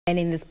And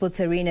in the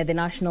sports arena, the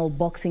national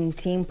boxing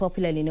team,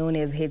 popularly known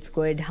as Hit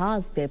Squad,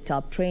 has stepped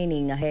up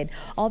training ahead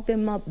of the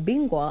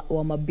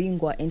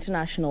Mabingwa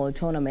International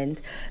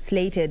Tournament,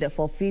 slated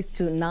for 5th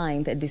to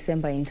 9th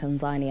December in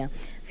Tanzania.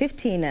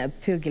 15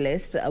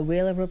 pugilists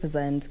will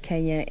represent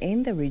Kenya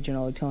in the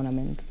regional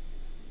tournament.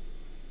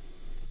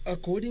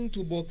 According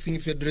to Boxing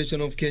Federation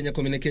of Kenya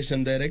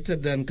Communication Director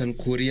Duncan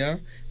Kuria,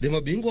 the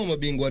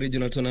Mabingwa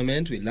Regional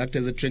Tournament will act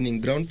as a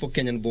training ground for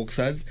Kenyan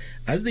boxers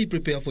as they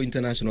prepare for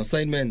international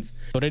assignments.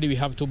 Already we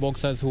have 2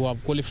 boxers who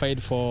have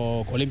qualified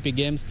for Olympic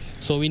Games,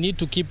 so we need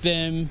to keep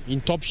them in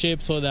top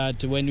shape so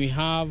that when we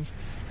have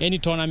any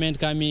tournament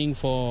coming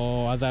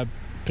for as a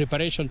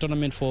preparation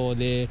tournament for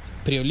the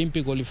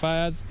pre-Olympic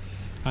qualifiers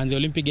and the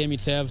Olympic game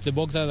itself, the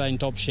boxers are in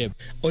top shape.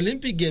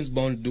 Olympic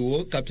Games-bound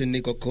duo Captain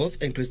Nico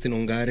Koth and Christine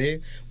Ongare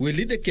will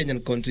lead the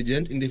Kenyan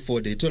contingent in the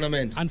 4-day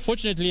tournament.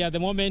 Unfortunately, at the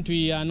moment,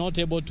 we are not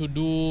able to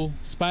do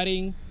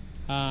sparring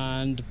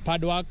and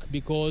pad work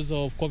because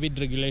of COVID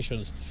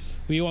regulations.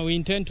 We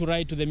intend to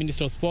write to the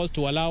Minister of Sports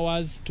to allow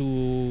us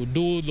to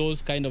do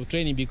those kind of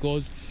training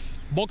because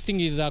boxing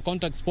is a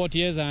contact sport,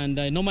 yes, and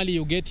normally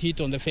you get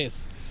hit on the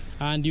face.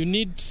 And you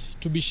need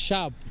to be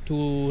sharp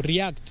to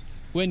react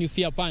when you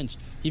see a punch.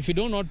 If you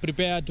do not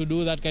prepare to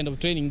do that kind of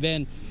training,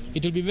 then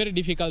it will be very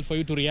difficult for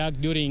you to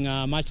react during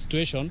a match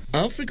situation.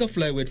 Africa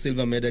flyweight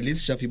silver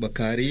medalist Shafi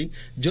Bakari,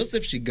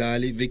 Joseph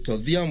Shigali, Victor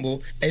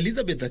Dhiambo,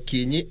 Elizabeth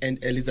Akinyi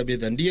and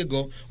Elizabeth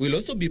Andiego will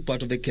also be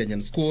part of the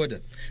Kenyan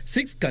squad.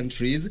 6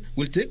 countries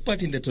will take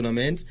part in the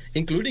tournament,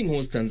 including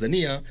host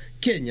Tanzania,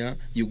 Kenya,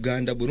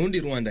 Uganda,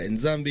 Burundi, Rwanda and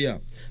Zambia.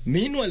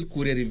 Meanwhile,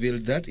 Kuria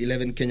revealed that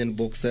 11 Kenyan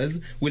boxers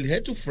will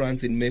head to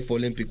France in May for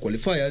Olympic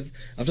qualifiers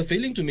after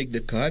failing to make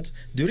the cut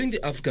during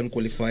the African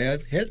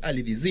qualifiers held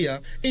early this year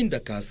in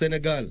Dakar,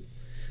 Senegal.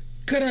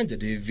 Karanja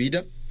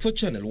David for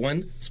Channel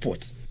 1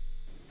 Sports.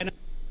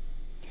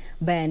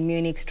 Bayern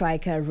Munich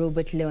striker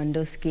Robert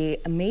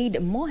Lewandowski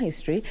made more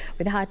history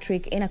with a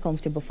hat-trick in a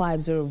comfortable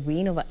 5-0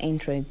 win over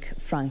Eintracht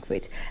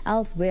Frankfurt.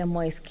 Elsewhere,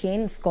 Moise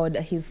Kean scored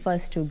his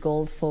first 2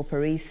 goals for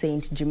Paris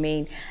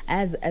Saint-Germain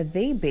as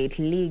they beat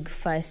league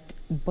first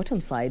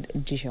bottom side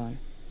Dijon.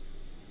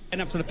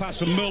 And after the pass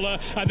from Müller,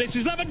 and this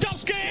is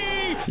Lewandowski!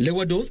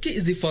 Lewandowski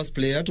is the first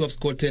player to have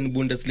scored 10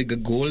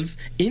 Bundesliga goals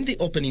in the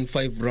opening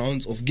 5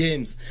 rounds of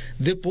games.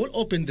 The Pole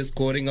opened the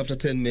scoring after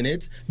 10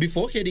 minutes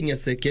before heading a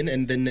second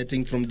and then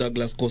netting from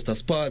Douglas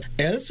Costa's pass.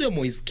 Elsewhere,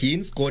 Moise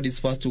Kean scored his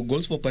first 2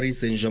 goals for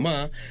Paris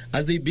Saint-Germain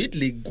as they beat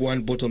Ligue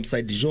 1 bottom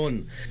side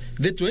Dijon.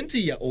 The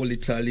 20-year-old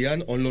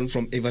Italian, on loan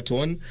from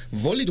Everton,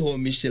 volleyed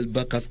home Michel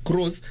Bacca's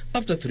cross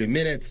after 3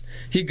 minutes.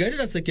 He guided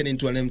a second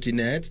into an empty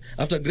net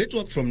after great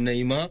work from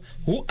Neymar,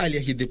 who earlier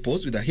hit the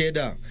post with a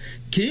header.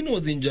 Kean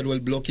was injured while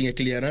blocking a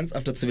clearance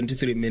after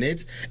 73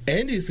 minutes,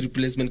 and his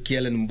replacement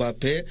Kylian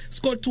Mbappe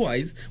scored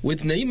twice,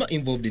 with Neymar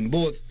involved in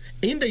both.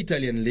 In the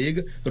Italian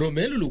league,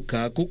 Romelu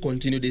Lukaku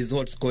continued his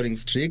hot scoring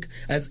streak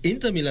as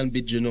Inter Milan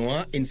beat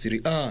Genoa in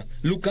Serie A.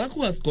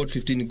 Lukaku has scored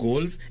 15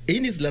 goals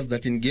in his last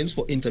 13 games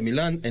for Inter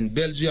Milan and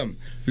Belgium.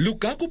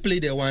 Lukaku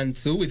played a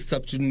 1-2 with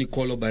substitute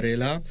Nicolo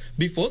Barella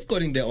before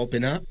scoring their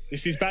opener.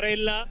 This is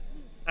Barella,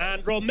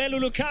 and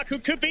Romelu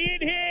Lukaku could be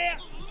in here.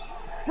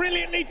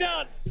 Brilliantly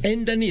done.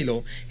 And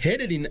Danilo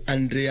headed in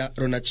Andrea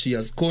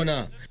Ronaccia's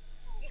corner.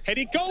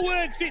 Headed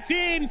goalwards, it's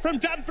in from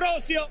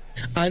D'Ambrosio.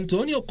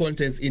 Antonio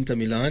Conte's Inter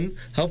Milan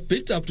have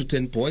picked up to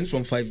 10 points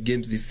from 5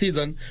 games this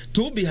season,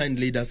 2 behind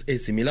leaders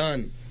AC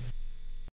Milan.